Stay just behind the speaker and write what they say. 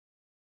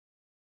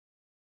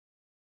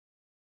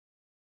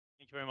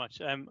Thank you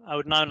very much. I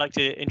would now like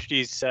to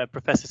introduce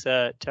Professor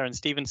Sir Terence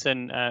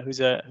Stephenson, who's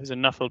a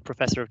Nuffield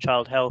Professor of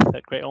Child Health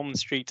at Great Ormond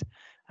Street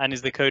and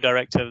is the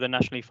co-director of the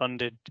nationally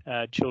funded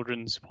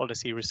Children's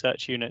Policy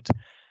Research Unit.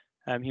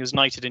 He was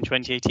knighted in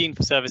 2018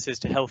 for services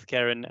to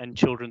healthcare and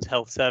children's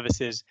health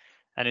services,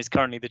 and is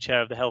currently the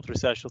chair of the Health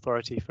Research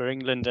Authority for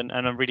England. And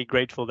I'm really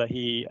grateful that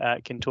he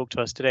can talk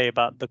to us today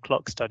about the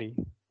CLoCK study.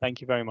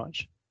 Thank you very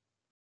much.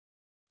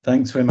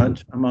 Thanks very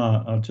much,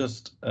 Amar. I'll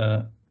just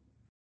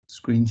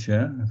screen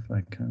share if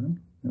I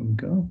can. There we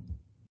go.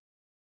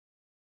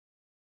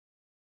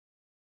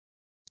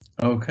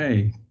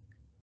 Okay.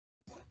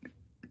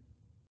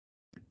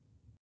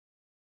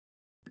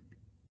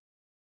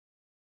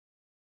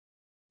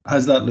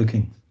 How's that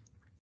looking?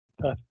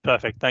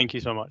 Perfect. Thank you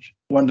so much.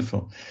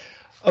 Wonderful.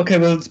 Okay,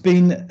 well, it's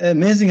been an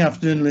amazing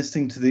afternoon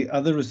listening to the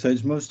other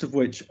research, most of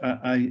which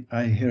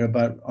I hear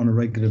about on a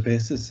regular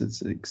basis.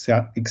 It's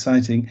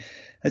exciting.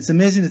 It's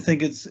amazing to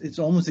think it's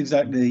almost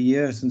exactly a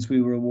year since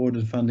we were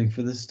awarded funding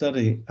for this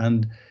study,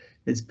 and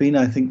it's been,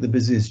 I think, the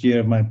busiest year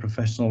of my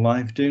professional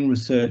life, doing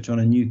research on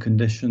a new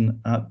condition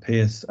at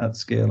pace, at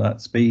scale,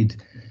 at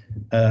speed,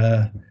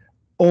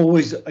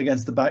 always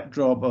against the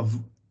backdrop of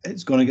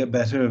it's going to get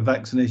better,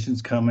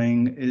 vaccination's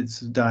coming,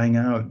 it's dying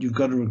out, you've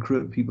got to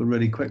recruit people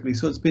really quickly.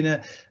 So it's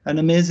been an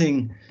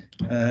amazing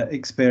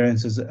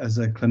experience as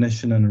a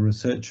clinician and a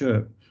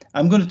researcher.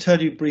 I'm going to tell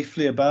you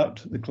briefly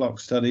about the CLoCK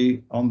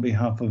study on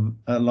behalf of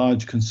a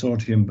large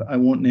consortium. I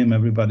won't name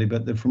everybody,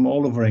 but they're from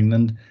all over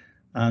England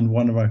and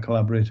one of our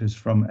collaborators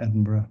from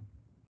Edinburgh.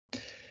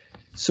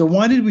 So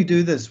why did we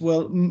do this?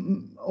 Well,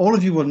 all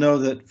of you will know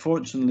that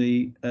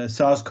fortunately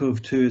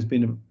SARS-CoV-2 has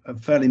been a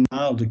fairly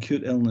mild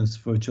acute illness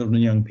for children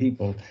and young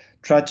people.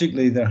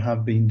 Tragically, there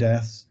have been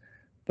deaths,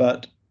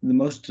 but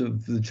most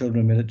of the children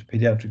admitted to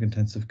pediatric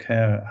intensive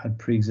care had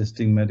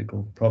pre-existing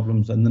medical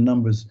problems, and the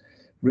numbers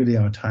really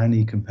are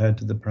tiny compared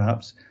to the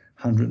perhaps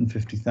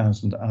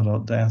 150,000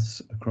 adult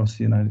deaths across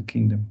the United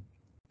Kingdom.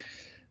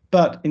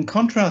 But in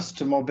contrast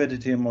to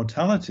morbidity and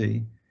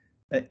mortality,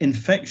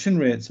 infection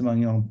rates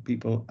among young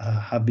people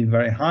have been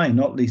very high,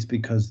 not least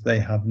because they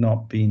have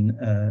not been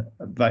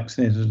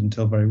vaccinated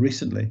until very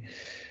recently.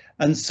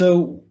 And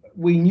so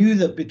we knew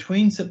that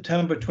between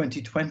September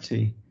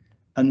 2020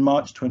 and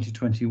March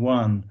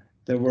 2021,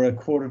 there were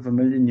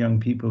 250,000 young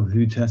people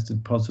who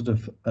tested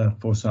positive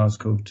for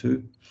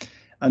SARS-CoV-2.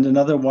 And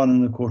another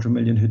 1.25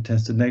 million who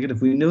tested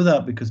negative. We know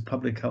that because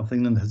Public Health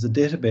England has a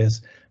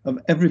database of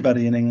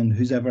everybody in England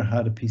who's ever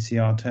had a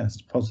PCR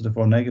test, positive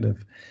or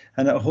negative,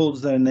 and it holds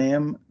their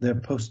name, their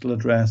postal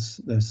address,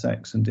 their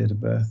sex and date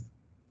of birth.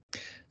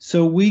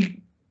 So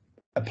we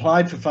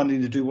applied for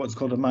funding to do what's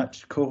called a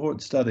matched cohort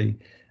study,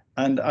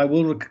 and I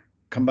will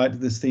come back to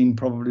this theme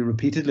probably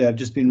repeatedly. I've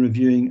just been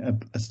reviewing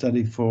a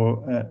study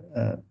for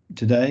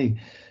today,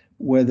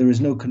 where there is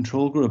no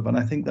control group, and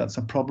I think that's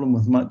a problem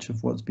with much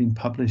of what's been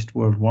published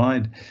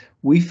worldwide.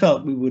 We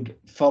felt we would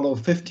follow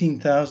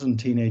 15,000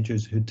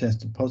 teenagers who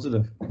tested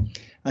positive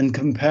and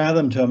compare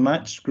them to a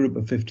matched group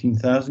of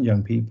 15,000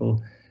 young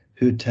people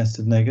who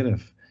tested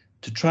negative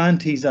to try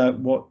and tease out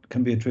what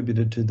can be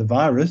attributed to the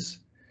virus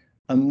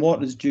and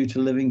what is due to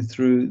living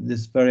through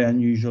this very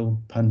unusual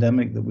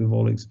pandemic that we've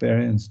all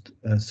experienced,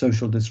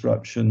 social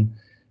disruption,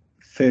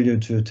 failure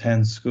to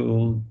attend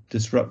school,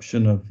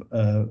 disruption of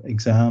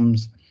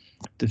exams,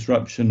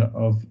 disruption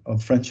of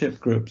friendship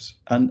groups,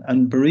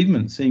 and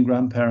bereavement, seeing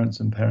grandparents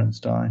and parents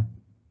die.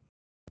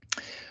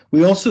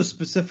 We also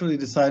specifically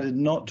decided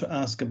not to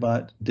ask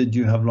about did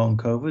you have long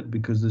COVID,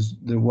 because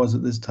there was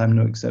at this time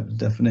no accepted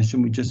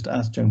definition. We just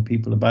asked young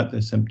people about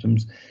their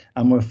symptoms,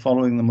 and we're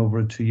following them over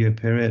a 2-year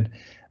period.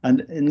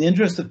 And in the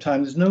interest of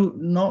time, there's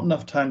not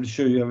enough time to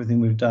show you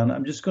everything we've done.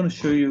 I'm just going to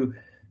show you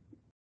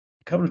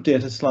a couple of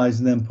data slides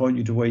and then point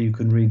you to where you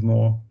can read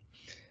more.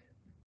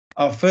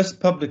 Our first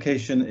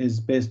publication is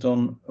based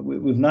on,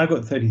 we've now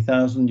got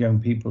 30,000 young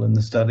people in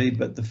the study,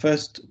 but the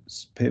first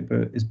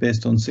paper is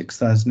based on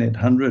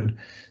 6,800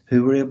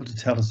 who were able to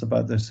tell us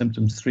about their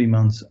symptoms 3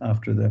 months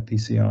after their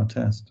PCR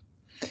test.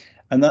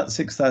 And that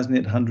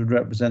 6,800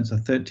 represents a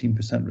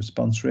 13%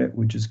 response rate,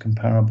 which is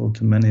comparable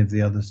to many of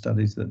the other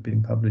studies that have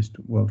been published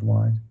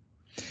worldwide.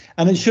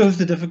 And it shows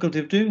the difficulty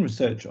of doing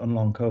research on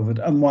long COVID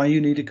and why you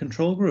need a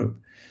control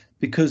group,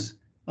 because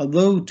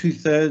although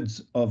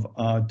 2/3 of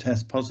our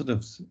test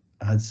positives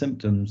had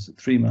symptoms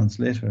 3 months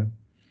later,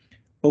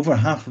 over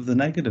half of the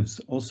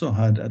negatives also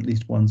had at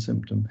least one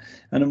symptom.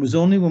 And it was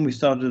only when we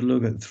started to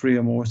look at 3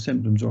 or more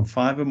symptoms or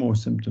 5 or more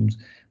symptoms,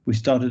 we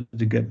started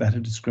to get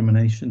better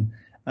discrimination.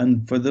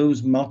 And for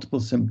those multiple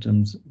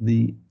symptoms,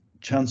 the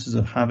chances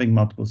of having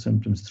multiple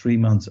symptoms 3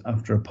 months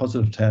after a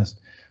positive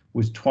test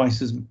was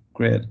twice as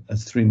great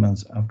as 3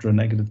 months after a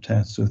negative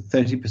test. So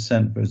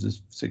 30%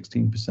 versus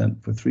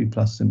 16% for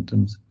 3+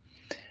 symptoms,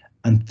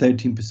 and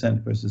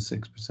 13% versus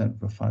 6%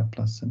 for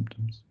 5+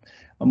 symptoms.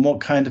 And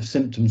what kind of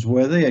symptoms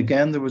were they?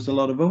 Again, there was a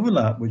lot of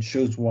overlap, which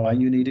shows why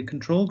you need a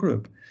control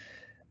group.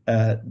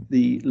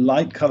 The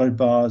light coloured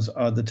bars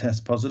are the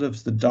test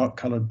positives, the dark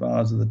coloured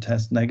bars are the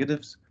test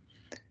negatives.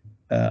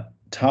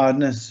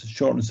 Tiredness,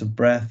 shortness of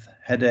breath,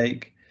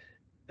 headache,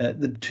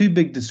 The two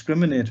big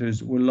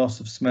discriminators were loss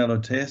of smell or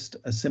taste,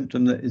 a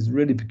symptom that is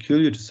really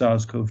peculiar to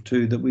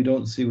SARS-CoV-2 that we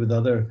don't see with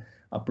other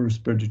upper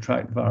respiratory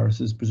tract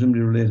viruses,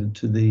 presumably related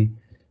to the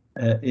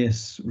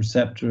ACE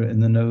receptor in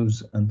the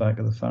nose and back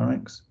of the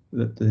pharynx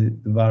that the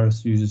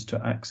virus uses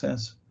to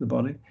access the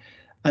body.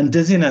 And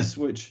dizziness,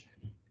 which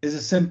is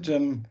a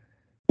symptom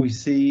we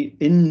see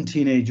in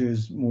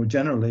teenagers more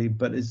generally,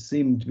 but it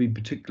seemed to be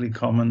particularly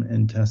common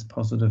in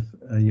test-positive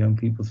young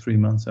people 3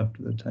 months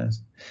after the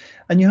test.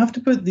 And you have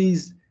to put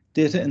these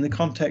data in the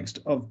context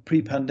of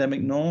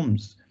pre-pandemic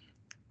norms.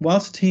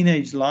 Whilst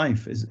teenage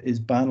life is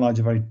by and large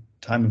a very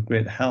time of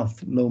great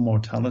health, low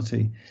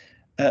mortality,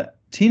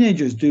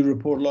 teenagers do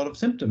report a lot of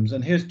symptoms.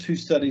 And here's two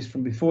studies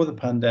from before the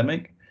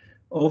pandemic.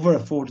 Over a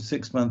 4 to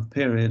 6 month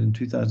period in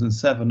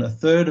 2007, a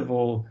third of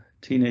all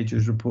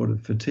teenagers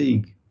reported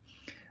fatigue.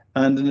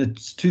 And in a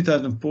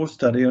 2004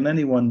 study, on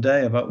any one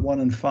day, about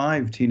 1 in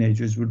 5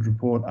 teenagers would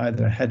report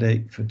either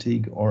headache,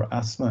 fatigue, or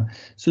asthma.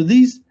 So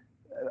these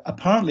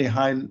apparently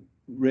high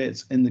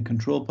rates in the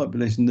control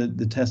population,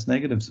 the test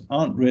negatives,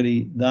 aren't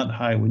really that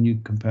high when you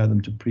compare them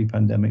to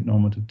pre-pandemic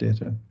normative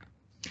data.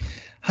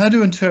 How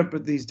to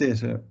interpret these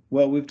data?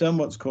 Well, we've done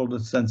what's called a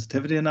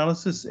sensitivity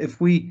analysis.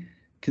 If we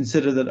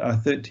consider that our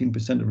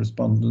 13% of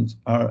respondents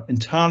are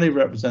entirely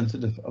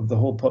representative of the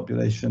whole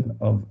population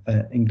of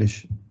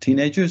English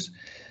teenagers,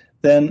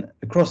 then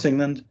across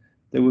England,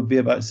 there would be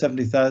about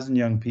 70,000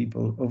 young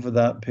people over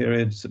that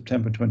period,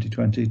 September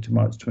 2020 to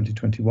March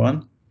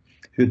 2021,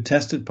 who had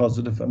tested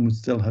positive and would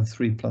still have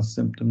 3+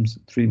 symptoms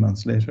 3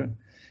 months later,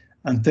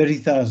 and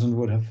 30,000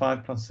 would have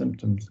 5+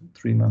 symptoms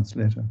 3 months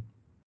later.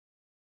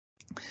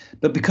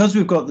 But because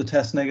we've got the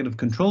test negative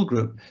control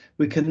group,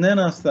 we can then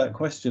ask that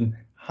question,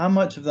 how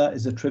much of that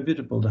is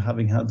attributable to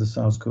having had the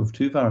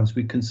SARS-CoV-2 virus?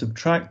 We can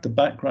subtract the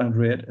background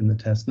rate in the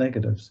test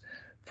negatives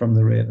from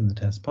the rate in the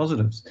test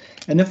positives.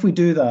 And if we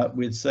do that,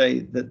 we'd say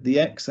that the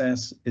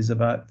excess is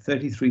about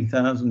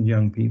 33,000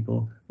 young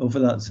people over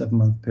that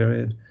 7-month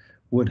period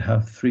would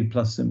have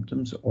 3+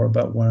 symptoms, or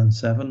about 1 in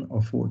 7,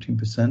 or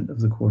 14%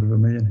 of the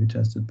 250,000 who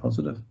tested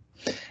positive.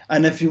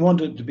 And if you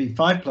want it to be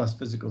 5+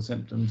 physical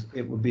symptoms,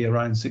 it would be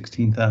around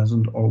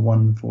 16,000, or 1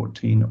 in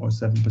 14, or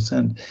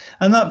 7%.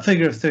 And that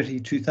figure of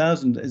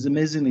 32,000 is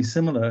amazingly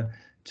similar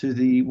to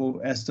the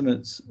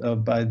estimates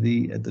at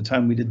the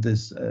time we did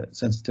this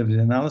sensitivity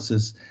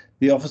analysis.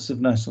 The Office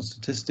of National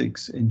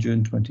Statistics in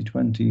June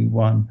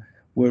 2021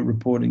 were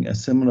reporting a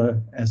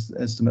similar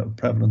estimate of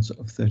prevalence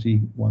of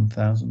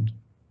 31,000.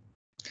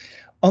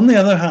 On the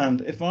other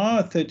hand, if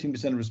our 13%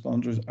 of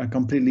responders are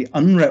completely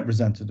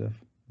unrepresentative,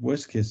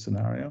 worst case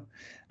scenario,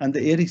 and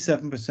the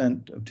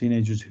 87% of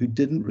teenagers who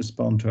didn't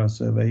respond to our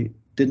survey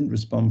didn't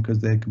respond because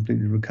they had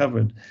completely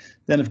recovered,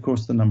 then of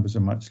course the numbers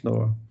are much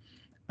lower.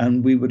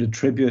 And we would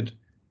attribute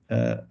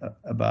in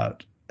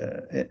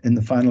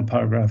the final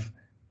paragraph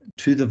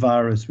to the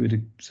virus,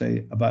 we'd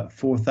say about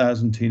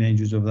 4,000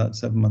 teenagers over that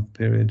 7-month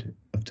period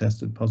of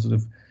tested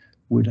positive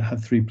would have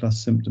 3+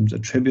 symptoms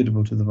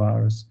attributable to the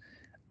virus,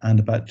 and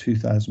about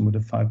 2,000 would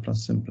have 5+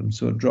 symptoms.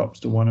 So it drops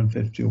to 1 in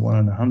 50 or 1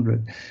 in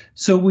 100.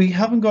 So we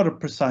haven't got a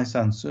precise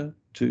answer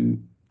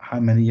to how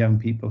many young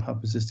people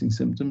have persisting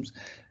symptoms,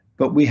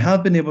 but we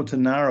have been able to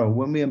narrow.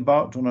 When we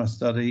embarked on our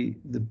study,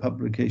 the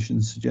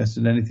publications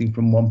suggested anything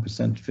from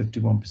 1% to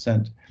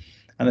 51%.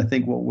 And I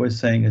think what we're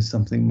saying is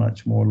something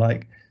much more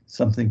like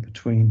something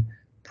between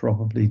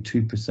probably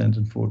 2%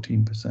 and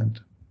 14%.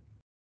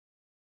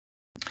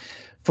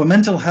 For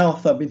mental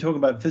health, I've been talking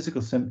about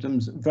physical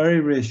symptoms, very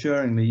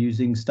reassuringly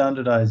using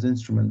standardized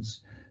instruments.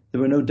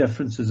 There were no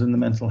differences in the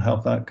mental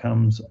health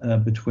outcomes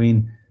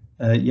between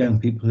young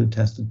people who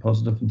tested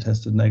positive and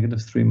tested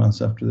negative 3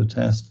 months after the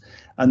test,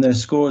 and their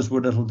scores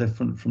were little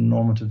different from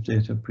normative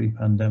data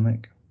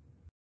pre-pandemic.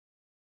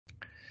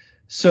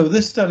 So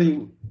this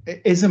study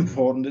is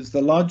important. It's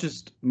the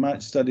largest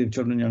matched study of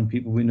children and young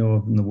people we know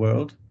of in the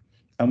world,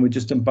 and we're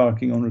just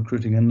embarking on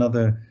recruiting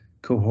another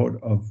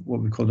cohort of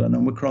what we call an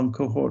Omicron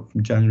cohort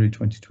from January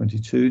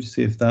 2022 to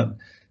see if that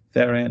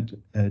variant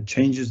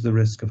changes the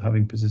risk of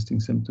having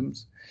persisting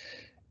symptoms.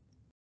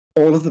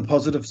 All of the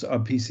positives are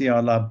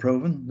PCR lab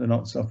proven, they're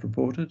not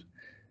self-reported.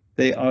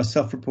 They are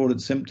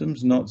self-reported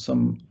symptoms, not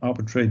some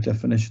arbitrary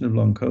definition of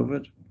long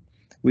COVID.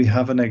 We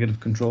have a negative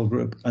control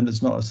group, and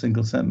it's not a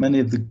single center. Many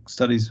of the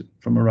studies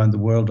from around the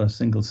world are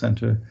single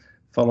center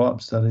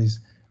follow-up studies,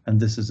 and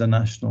this is a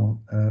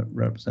national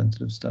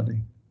representative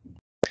study.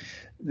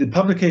 The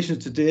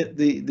publications to date,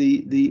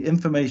 the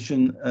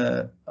information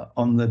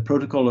on the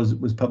protocol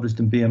was published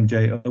in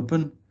BMJ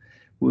Open.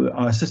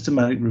 Our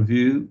systematic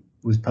review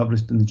was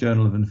published in the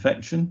Journal of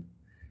Infection.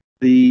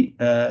 The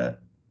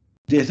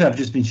data I've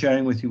just been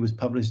sharing with you was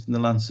published in the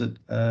Lancet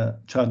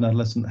Child and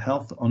Adolescent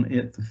Health on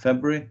 8th of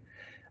February.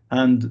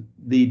 And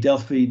the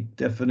Delphi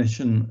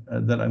definition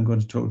that I'm going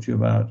to talk to you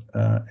about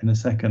in a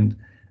second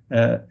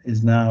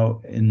is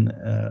now in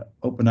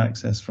open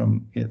access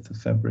from 8th of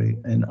February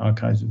in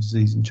Archives of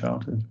Disease in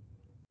Childhood.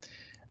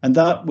 And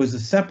that was a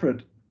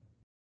separate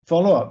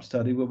follow-up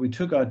study where we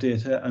took our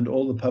data and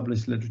all the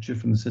published literature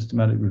from the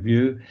systematic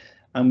review,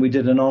 And we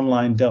did an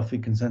online Delphi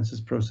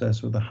consensus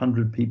process with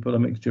 100 people, a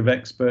mixture of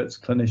experts,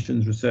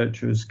 clinicians,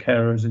 researchers,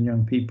 carers and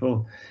young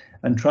people,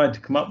 and tried to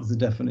come up with the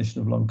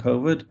definition of long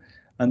COVID.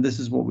 And this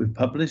is what we've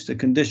published: a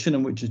condition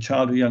in which a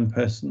child or young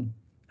person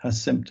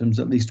has symptoms,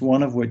 at least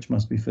one of which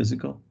must be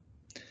physical,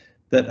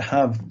 that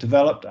have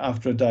developed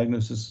after a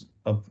diagnosis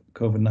of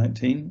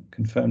COVID-19,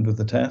 confirmed with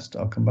the test.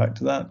 I'll come back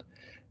to that.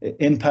 It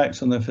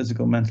impacts on their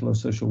physical, mental or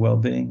social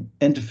well-being,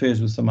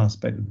 interferes with some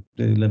aspect of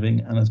daily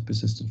living and has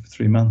persisted for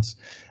 3 months.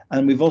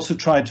 And we've also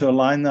tried to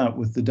align that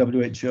with the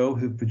WHO,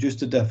 who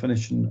produced a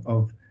definition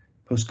of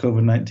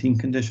post-COVID-19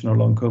 condition or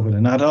long COVID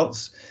in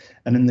adults.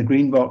 And in the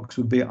green box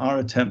would be our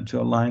attempt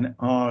to align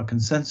our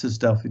consensus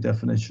Delphi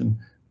definition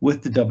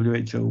with the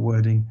WHO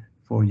wording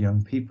for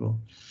young people.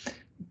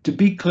 To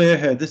be clear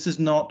here, this is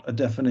not a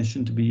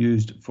definition to be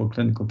used for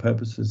clinical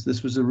purposes.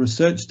 This was a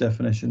research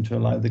definition to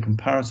allow the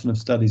comparison of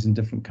studies in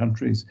different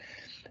countries.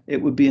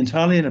 It would be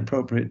entirely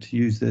inappropriate to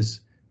use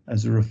this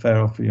as a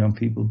referral for young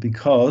people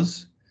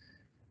because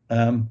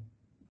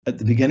at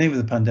the beginning of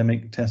the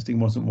pandemic, testing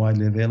wasn't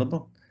widely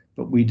available.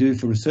 But we do,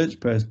 for research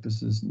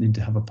purposes, need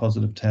to have a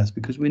positive test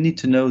because we need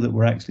to know that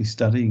we're actually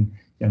studying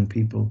young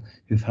people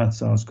who've had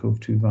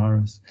SARS-CoV-2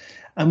 virus.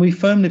 And we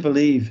firmly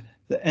believe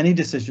that any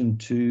decision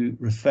to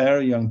refer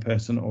a young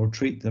person or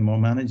treat them or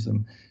manage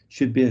them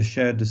should be a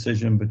shared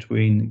decision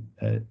between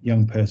a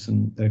young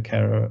person, their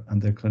carer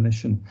and their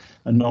clinician,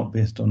 and not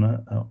based on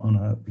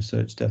a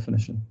research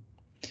definition.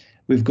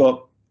 We've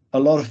got a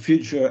lot of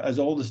future, as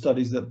all the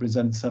studies that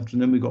present this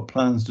afternoon, we've got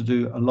plans to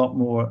do a lot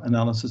more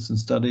analysis and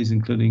studies,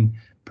 including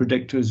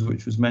predictors,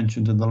 which was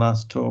mentioned in the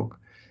last talk,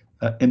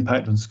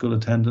 impact on school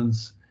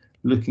attendance,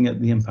 looking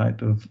at the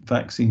impact of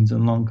vaccines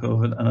and long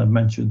COVID, and I've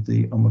mentioned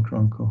the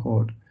Omicron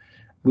cohort.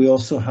 We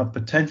also have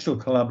potential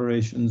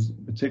collaborations,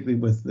 particularly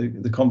with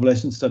the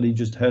convalescent study you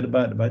just heard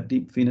about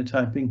deep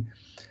phenotyping.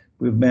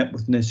 We've met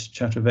with Nish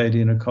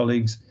Chaturvedi and her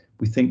colleagues.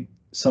 We think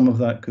some of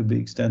that could be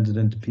extended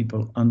into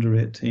people under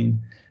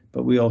 18,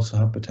 but we also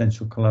have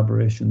potential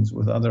collaborations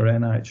with other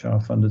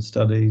NIHR-funded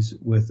studies,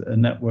 with a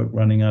network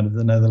running out of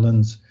the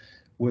Netherlands,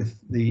 with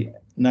the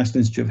National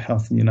Institute of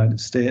Health in the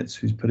United States,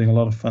 who's putting a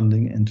lot of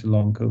funding into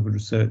long COVID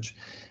research,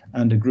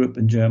 and a group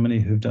in Germany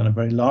who've done a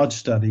very large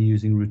study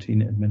using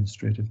routine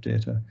administrative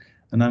data.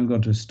 And I'm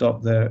going to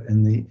stop there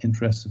in the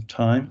interest of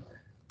time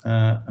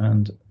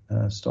and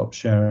stop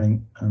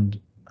sharing, and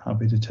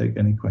happy to take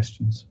any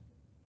questions.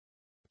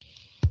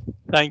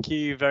 Thank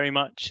you very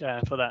much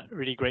for that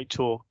really great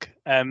talk.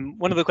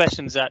 One of the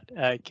questions that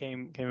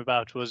came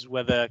about was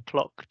whether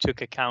CLoCK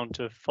took account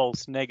of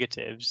false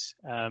negatives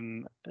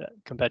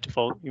compared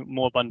to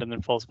more abundant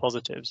than false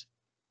positives.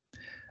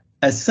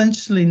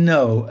 Essentially,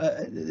 no.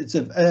 It's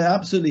an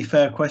absolutely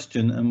fair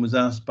question and was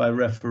asked by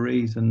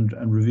referees and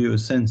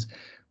reviewers since.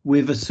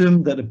 We've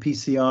assumed that a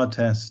PCR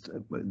test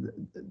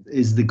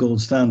is the gold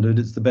standard.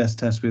 It's the best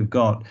test we've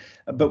got,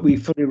 but we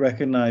fully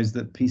recognise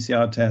that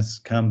PCR tests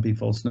can be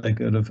false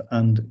negative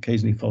and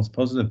occasionally false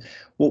positive.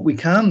 What we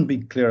can be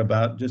clear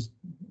about, just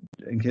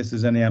in case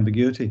there's any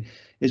ambiguity,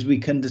 is we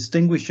can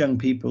distinguish young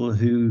people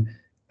who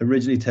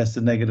originally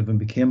tested negative and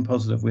became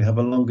positive. We have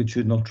a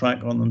longitudinal track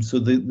on them. So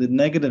the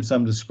negatives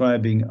I'm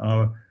describing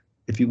are,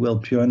 if you will,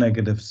 pure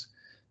negatives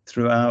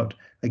throughout.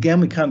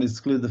 Again, we can't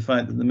exclude the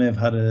fact that they may have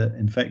had an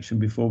infection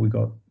before we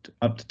got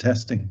up to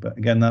testing, but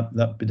again,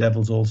 that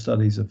bedevils all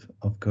studies of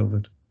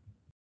COVID.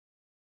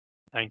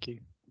 Thank you.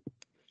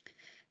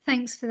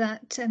 Thanks for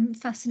that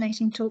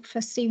fascinating talk,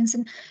 Professor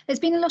Stephenson. There's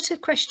been a lot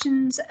of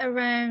questions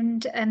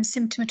around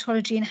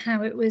symptomatology and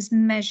how it was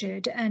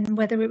measured, and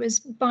whether it was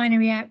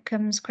binary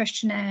outcomes,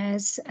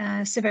 questionnaires,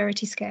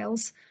 severity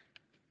scales.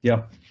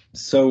 Yeah,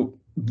 so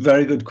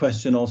very good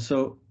question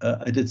also.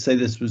 I did say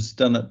this was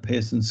done at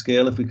pace and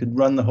scale. If we could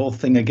run the whole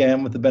thing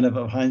again with the benefit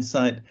of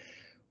hindsight,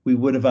 we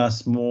would have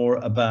asked more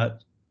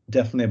about,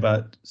 definitely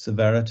about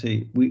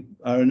severity.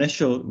 Our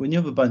initial, when you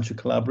have a bunch of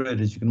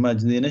collaborators, you can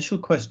imagine the initial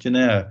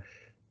questionnaire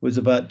was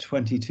about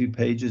 22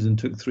 pages and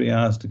took 3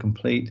 hours to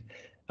complete.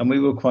 And we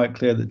were quite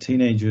clear that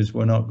teenagers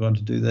were not going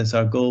to do this.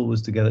 Our goal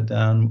was to get it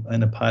down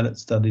in a pilot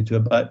study to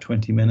about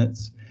 20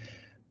 minutes.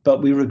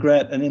 But we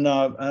regret, and in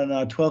our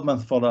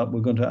 12-month follow-up,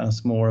 we're going to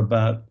ask more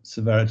about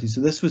severity.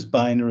 So this was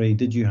binary.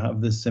 Did you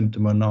have this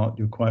symptom or not?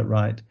 You're quite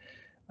right.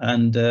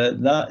 And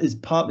that is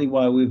partly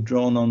why we've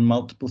drawn on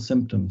multiple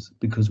symptoms,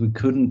 because we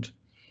couldn't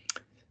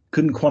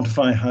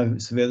quantify how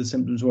severe the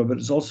symptoms were, but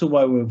it's also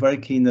why we're very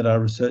keen that our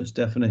research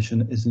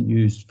definition isn't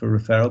used for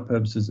referral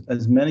purposes.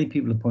 As many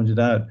people have pointed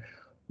out,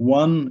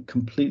 one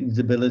completely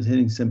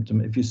debilitating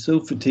symptom, if you're so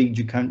fatigued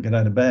you can't get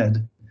out of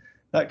bed,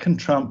 that can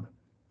trump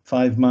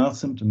 5 mild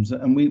symptoms,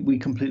 and we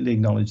completely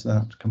acknowledge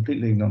that,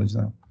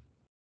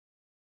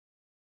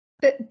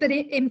 But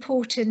it's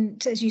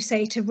important, as you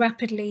say, to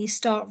rapidly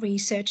start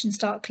research and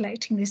start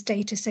collecting this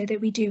data so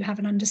that we do have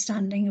an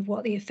understanding of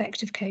what the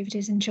effect of COVID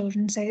is in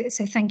children.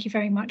 So thank you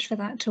very much for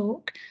that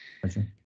talk. Pleasure.